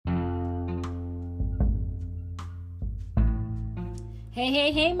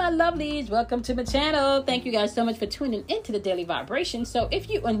Hey, my lovelies. Welcome to my channel. Thank you guys so much for tuning into the Daily Vibration. So if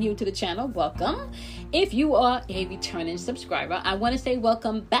you are new to the channel, welcome. If you are a returning subscriber, I want to say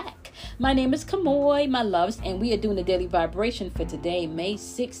welcome back. My name is Kamoy, my loves, and we are doing the Daily Vibration for today, May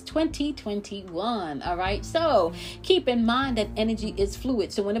 6, 2021. All right. So keep in mind that energy is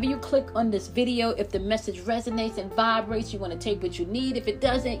fluid. So whenever you click on this video, if the message resonates and vibrates, you want to take what you need. If it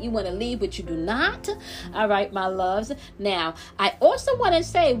doesn't, you want to leave what you do not. All right, my loves. Now, I also want to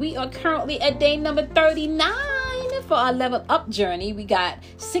say we are currently at day number 39 for our level up journey. We got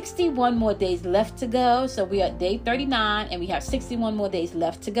 61 more days left to go. So we are at day 39 and we have 61 more days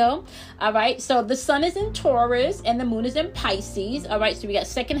left to go. All right. So the sun is in Taurus and the moon is in Pisces. All right. So we got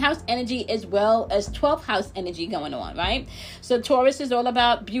second house energy as well as 12th house energy going on. Right. So Taurus is all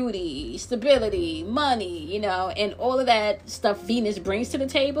about beauty, stability, money, and all of that stuff Venus brings to the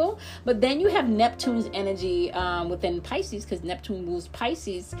table. But then you have Neptune's energy within Pisces, because Neptune rules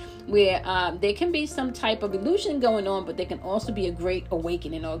Pisces, where there can be some type of illusion going on, but there can also be a great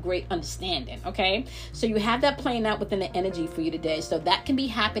awakening or a great understanding. Okay. So you have that playing out within the energy for you today. So that can be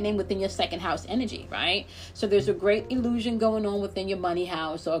happening within your second house energy, right? So there's a great illusion going on within your money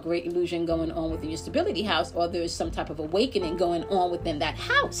house, or a great illusion going on within your stability house, or there's some type of awakening going on within that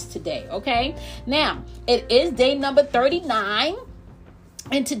house today. Okay. Now it is day number 39.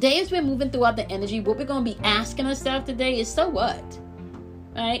 And today, as we're moving throughout the energy, what we're going to be asking ourselves today is, so what?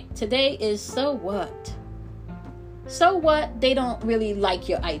 Right? Today is, so what? So what? They don't really like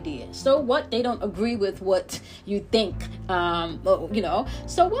your ideas. So what? They don't agree with what you think.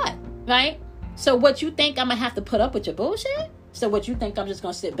 So what? Right? So what you think I'm going to have to put up with your bullshit? So what you think I'm just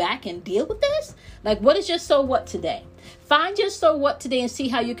going to sit back and deal with this? Like, what is your so what today? Find your so what today and see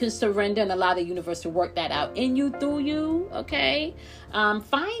how you can surrender and allow the universe to work that out in you, through you. Okay.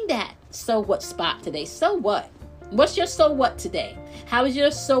 Find that so what spot today. So what? What's your so what today? How is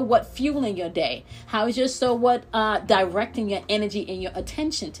your so what fueling your day? How is your so what directing your energy and your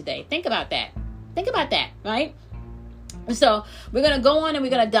attention today? Think about that. Think about that, right? So we're going to go on and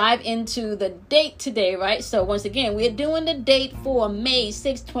we're going to dive into the date today, right? So once again, we're doing the date for May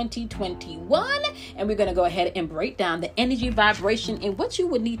 6, 2021. And we're going to go ahead and break down the energy, vibration, and what you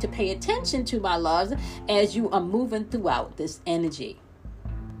would need to pay attention to, my loves, as you are moving throughout this energy.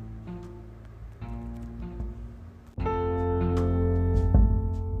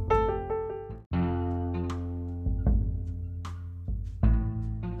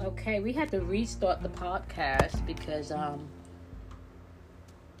 Okay, we had to restart the podcast because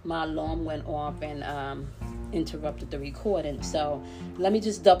my alarm went off and interrupted the recording. So let me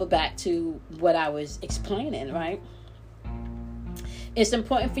just double back to what I was explaining, right? It's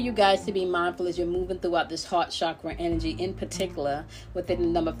important for you guys to be mindful as you're moving throughout this heart chakra energy, in particular within the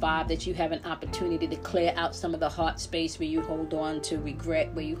number 5, that you have an opportunity to clear out some of the heart space where you hold on to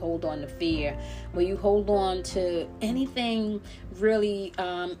regret, where you hold on to fear, where you hold on to anything really,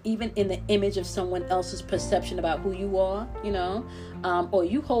 even in the image of someone else's perception about who you are, or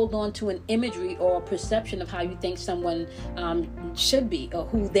you hold on to an imagery or a perception of how you think someone should be or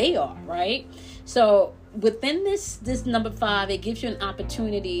who they are, right? So within this number 5, it gives you an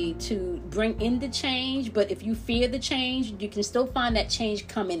opportunity to bring in the change. But if you fear the change, you can still find that change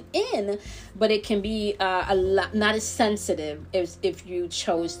coming in, but it can be a lot not as sensitive as if you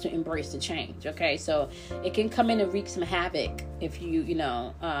chose to embrace the change. Okay, so it can come in and wreak some havoc if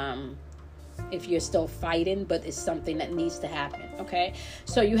if you're still fighting, but it's something that needs to happen. Okay,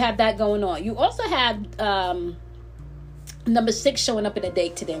 so you have that going on. You also have number 6 showing up in the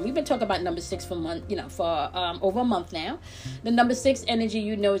date today. And we've been talking about number 6 for over a month now. The number 6 energy,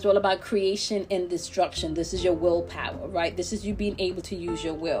 is all about creation and destruction. This is your willpower, right? This is you being able to use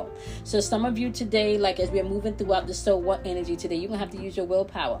your will. So some of you today, like as we're moving throughout the so what energy today, you're going to have to use your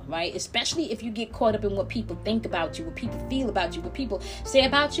willpower, right? Especially if you get caught up in what people think about you, what people feel about you, what people say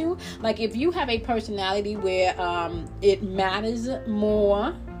about you. Like if you have a personality where it matters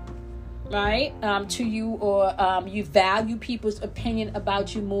more, right, to you, or you value people's opinion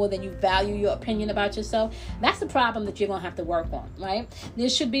about you more than you value your opinion about yourself, that's the problem that you're going to have to work on, right? There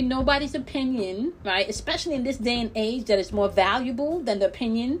should be nobody's opinion, right, especially in this day and age, that is more valuable than the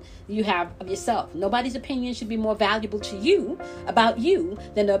opinion you have of yourself. Nobody's opinion should be more valuable to you about you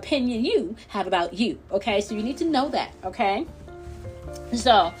than the opinion you have about you, okay? So you need to know that, okay?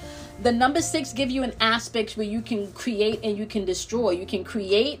 So the number 6 give you an aspect where you can create and you can destroy. You can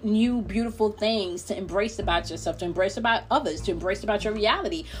create new, beautiful things to embrace about yourself, to embrace about others, to embrace about your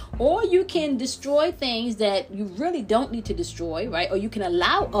reality. Or you can destroy things that you really don't need to destroy, right? Or you can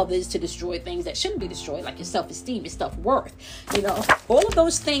allow others to destroy things that shouldn't be destroyed, like your self-esteem, your self-worth. All of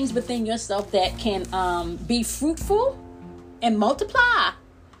those things within yourself that can be fruitful, and multiply,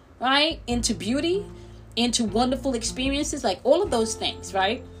 right? Into beauty, into wonderful experiences, like all of those things,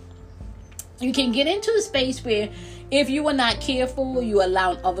 right? You can get into a space where if you are not careful, you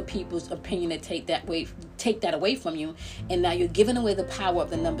allow other people's opinion to take that away from you. And now you're giving away the power of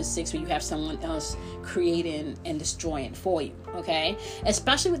the number 6, where you have someone else creating and destroying for you. Okay.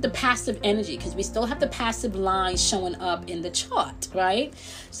 Especially with the passive energy, because we still have the passive line showing up in the chart, right?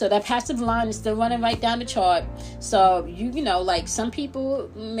 So that passive line is still running right down the chart. So you know, like some people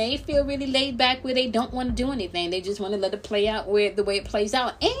may feel really laid back where they don't want to do anything. They just want to let it play out the way it plays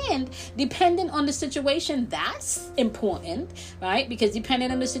out. And depending on the situation, that's important, right? Because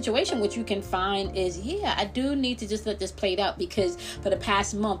depending on the situation, what you can find is, yeah, I do need to just let this play out, because for the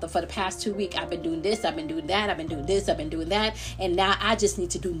past month or for the past 2 weeks, I've been doing this, I've been doing that, I've been doing this, I've been doing that, and now I just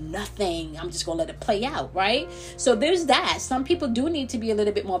need to do nothing. I'm just gonna let it play out, right? So there's that. Some people do need to be a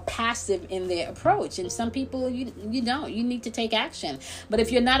little bit more passive in their approach, and some people you don't. You need to take action. But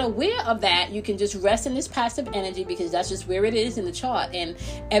if you're not aware of that, you can just rest in this passive energy, because that's just where it is in the chart, and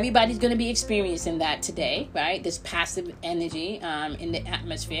everybody's going to be experiencing that today, right? This passive energy in the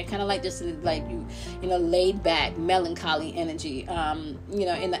atmosphere, kind of like this, like you know, laid back, melancholy energy, you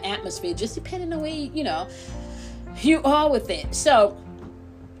know, in the atmosphere, just depending on the way you are with it. So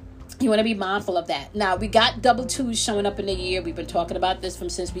you want to be mindful of that. Now, we got double 2s showing up in the year. We've been talking about this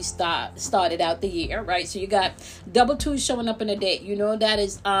since we started out the year, right? So you got double 2s showing up in the date. You know, that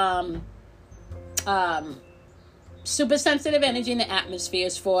is super sensitive energy in the atmosphere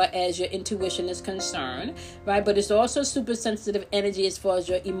as far as your intuition is concerned, right? But it's also super sensitive energy as far as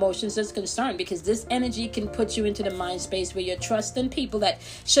your emotions is concerned, because this energy can put you into the mind space where you're trusting people that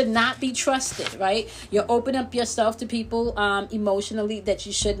should not be trusted, right? You open up yourself to people emotionally that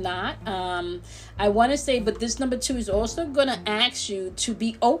you should not. I want to say, but this number 2 is also going to ask you to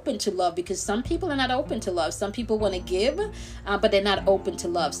be open to love, because some people are not open to love. Some people want to give, but they're not open to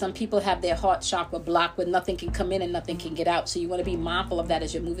love. Some people have their heart chakra blocked where nothing can come in and nothing can get out. So you want to be mindful of that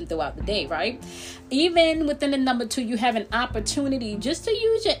as you're moving throughout the day, right? Even within the number 2, you have an opportunity just to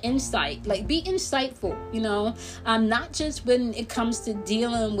use your insight, like be insightful, you know, not just when it comes to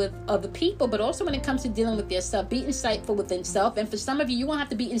dealing with other people, but also when it comes to dealing with yourself. Be insightful within self. And for some of you, you won't have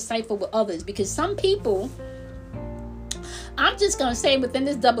to be insightful with others, because some people, I'm just going to say within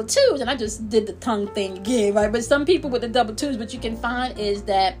this double 2s, and I just did the tongue thing again, right? But some people with the double 2s, what you can find is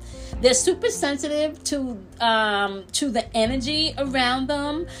that they're super sensitive to the energy around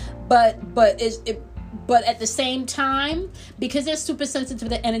them, but at the same time, because they're super sensitive to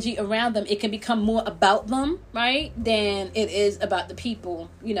the energy around them, it can become more about them, right, than it is about the people,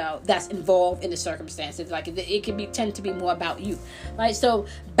 you know, that's involved in the circumstances. Like it can tend to be more about you, right? So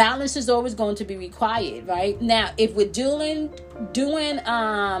balance is always going to be required, right? Now, if we're doing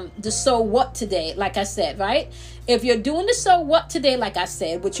the so what today, like I said, right? If you're doing the so what today, like I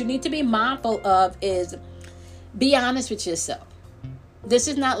said, what you need to be mindful of is be honest with yourself. This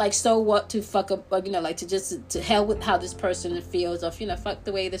is not like so what to fuck up, you know, like to hell with how this person feels, or, you know, fuck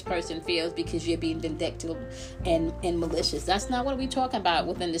the way this person feels because you're being vindictive and malicious. That's not what we're talking about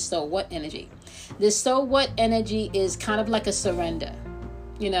within this so what energy. This so what energy is kind of like a surrender,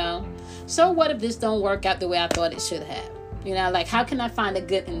 you know. So what if this don't work out the way I thought it should have? You know, like, how can I find a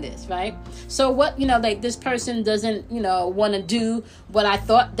good in this, right? So what, you know, like this person doesn't, you know, want to do what I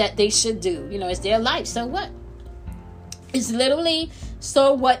thought that they should do. You know, it's their life. So what? It's literally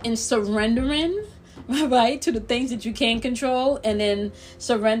so what in surrendering, right, to the things that you can't control, and then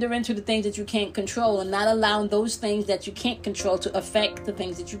surrendering to the things that you can't control, and not allowing those things that you can't control to affect the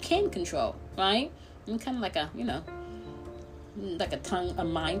things that you can control, right? And kind of like a, you know, like a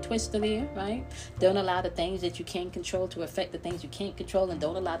mind twister there, right? Don't allow the things that you can't control to affect the things you can't control, and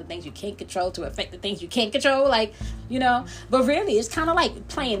don't allow the things you can't control to affect the things you can't control, like, you know. But really, it's kind of like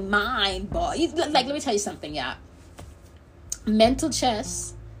playing mind ball. Like, let me tell you something, y'all. Mental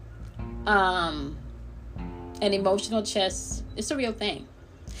chess and emotional chess, it's a real thing,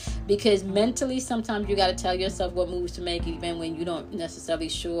 because mentally sometimes you got to tell yourself what moves to make, even when you don't necessarily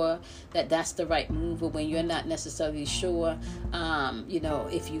sure that that's the right move, or when you're not necessarily sure, you know,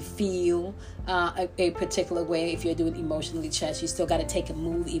 if you feel a particular way. If you're doing emotionally chess, you still got to take a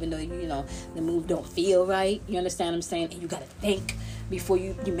move, even though, you know, the move don't feel right. You understand what I'm saying? And you got to think before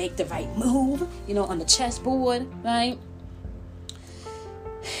you make the right move, you know, on the chessboard, right?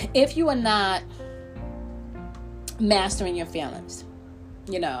 If you are not mastering your feelings,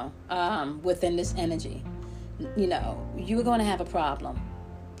 you know, within this energy, you know, you're going to have a problem.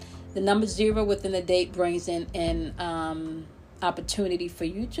 The number 0 within the date brings in opportunity for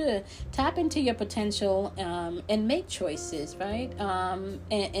you to tap into your potential and make choices, right?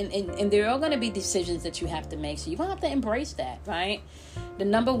 And there are going to be decisions that you have to make, so you're going to have to embrace that, right? The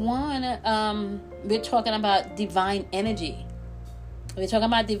number one, we're talking about divine energy. We're talking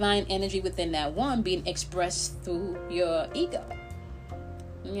about divine energy within that one being expressed through your ego,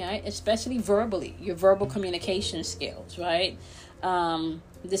 right? Especially verbally, your verbal communication skills, right?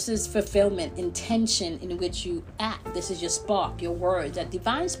 This is fulfillment, intention in which you act. This is your spark, your words, that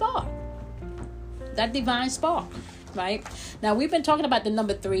divine spark. Right? Now, we've been talking about the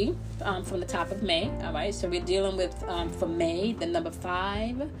number 3 from the top of May. All right. So we're dealing with, for May, the number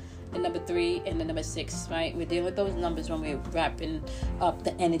 5, the number 3, and the number 6. Right. We're dealing with those numbers when we're wrapping up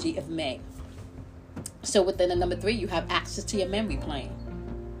the energy of May. So within the number 3, you have access to your memory plane.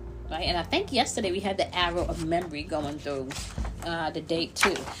 Right. And I think yesterday we had the arrow of memory going through the date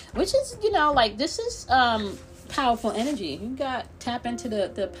too, which is, this is powerful energy. You got tap into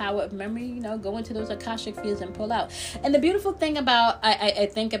the power of memory, go into those Akashic fields and pull out. And the beautiful thing about I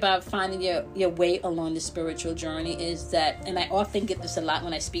think about finding your way along the spiritual journey is that, and I often get this a lot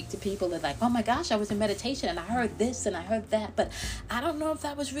when I speak to people, they're like, oh my gosh, I was in meditation and I heard this and I heard that, but I don't know if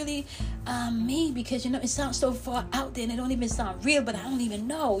that was really me, because it sounds so far out there and it don't even sound real, but I don't even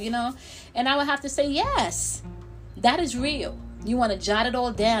know, and I would have to say, yes, that is real. You want to jot it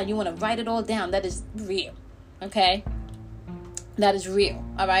all down, you want to write it all down, that is real. Okay, that is real.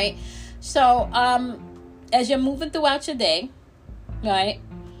 All right. So, as you're moving throughout your day, right,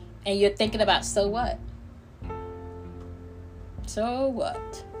 and you're thinking about, so what? So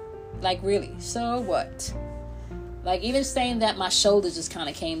what? Like, really, so what? Like, even saying that, my shoulders just kind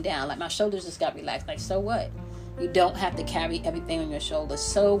of came down. Like, my shoulders just got relaxed. Like, so what? You don't have to carry everything on your shoulders.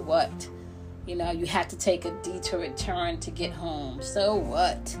 So what? You have to take a detour turn to get home. So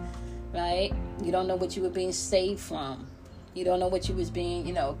what? Right? You don't know what you were being saved from. You don't know what you was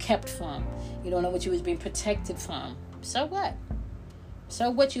being, kept from. You don't know what you was being protected from. So what? So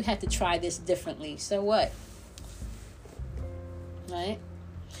what? You had to try this differently. So what? Right?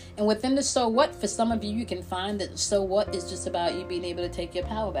 And within the so what, for some of you, you can find that so what is just about you being able to take your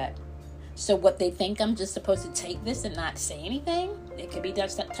power back. So what, they think I'm just supposed to take this and not say anything? It could be that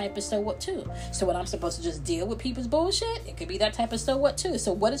type of so what too. So what, I'm supposed to just deal with people's bullshit? It could be that type of so what too.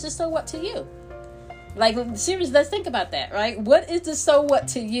 So what is the so what to you? Like, seriously, let's think about that, right? What is the so what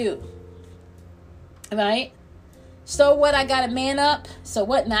to you? Right? So what, I gotta man up? So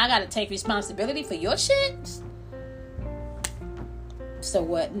what, now I gotta take responsibility for your shit? So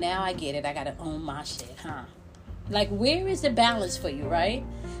what, now I get it, I gotta own my shit, huh? Like, where is the balance for you, right?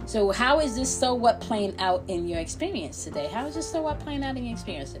 So how is this so what playing out in your experience today? How is this so what playing out in your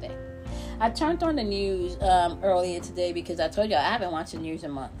experience today? I turned on the news earlier today because I told you I haven't watched the news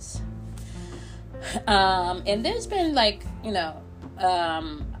in months. And there's been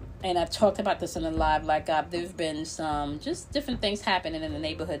and I've talked about this in the live, there's been some just different things happening in the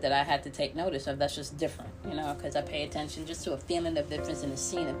neighborhood that I had to take notice of. That's just different, because I pay attention just to a feeling of difference and a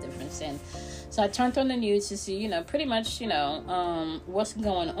scene of difference. And so I turned on the news to see, pretty much, what's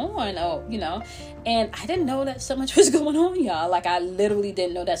going on, and I didn't know that so much was going on, y'all. Like, I literally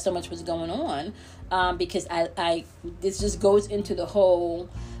didn't know that so much was going on, because this just goes into the whole,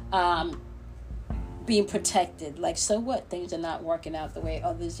 being protected. Like, so what? Things are not working out the way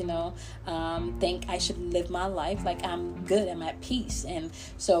others, think I should live my life. Like, I'm good, I'm at peace. And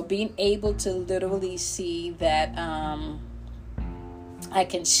so being able to literally see that I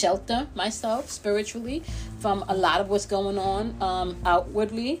can shelter myself spiritually from a lot of what's going on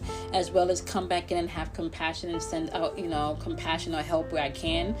outwardly, as well as come back in and have compassion and send out, compassion or help where I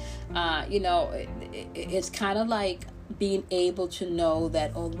can. It's kind of like being able to know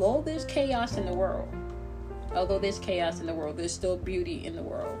that although there's chaos in the world, there's still beauty in the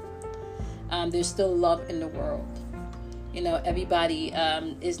world. There's still love in the world. Everybody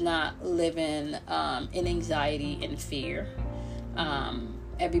is not living in anxiety and fear.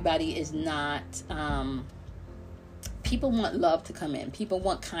 Everybody is not... people want love to come in. People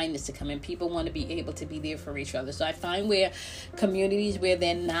want kindness to come in. People want to be able to be there for each other. So I find where communities where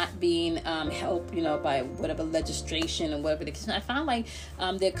they're not being helped, by whatever legislation or whatever the case, I find like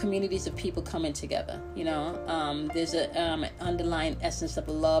there are communities of people coming together. There's an underlying essence of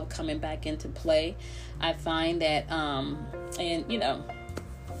love coming back into play. I find that,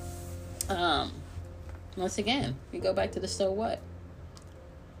 once again, we go back to the so what.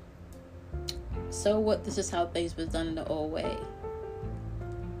 So what? This is how things was done in the old way,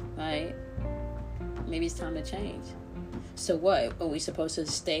 right? Maybe it's time to change. So what? Are we supposed to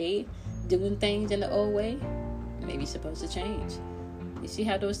stay doing things in the old way? Maybe it's supposed to change. You see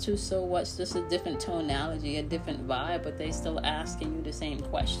how those two so what's just a different tonality, a different vibe, but they still asking you the same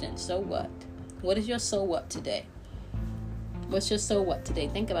question. So what? What is your so what today? What's your so what today?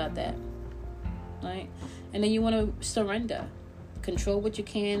 Think about that. Right? And then you want to surrender. Control what you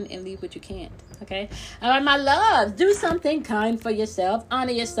can and leave what you can't. Okay? All right, my loves. Do something kind for yourself.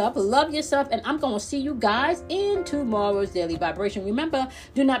 Honor yourself. Love yourself. And I'm going to see you guys in tomorrow's Daily Vibration. Remember,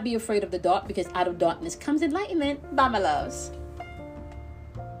 do not be afraid of the dark, because out of darkness comes enlightenment. Bye, my loves.